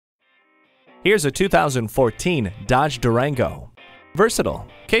Here's a 2014 Dodge Durango. Versatile,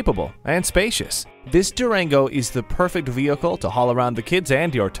 capable, and spacious, this Durango is the perfect vehicle to haul around the kids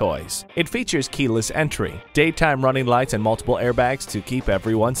and your toys. It features keyless entry, daytime running lights, and multiple airbags to keep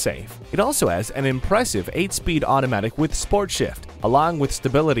everyone safe. It also has an impressive 8-speed automatic with sport shift, along with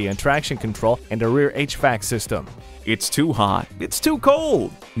stability and traction control and a rear HVAC system. It's too hot, it's too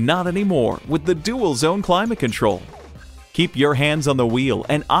cold. Not anymore with the dual zone climate control. Keep your hands on the wheel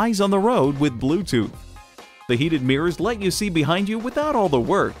and eyes on the road with Bluetooth. The heated mirrors let you see behind you without all the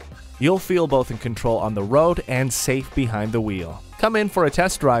work. You'll feel both in control on the road and safe behind the wheel. Come in for a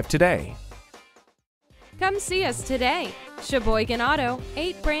test drive today. Come see us today. Sheboygan Auto,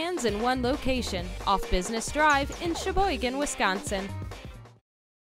 8 brands in 1 location, off Business Drive in Sheboygan, Wisconsin.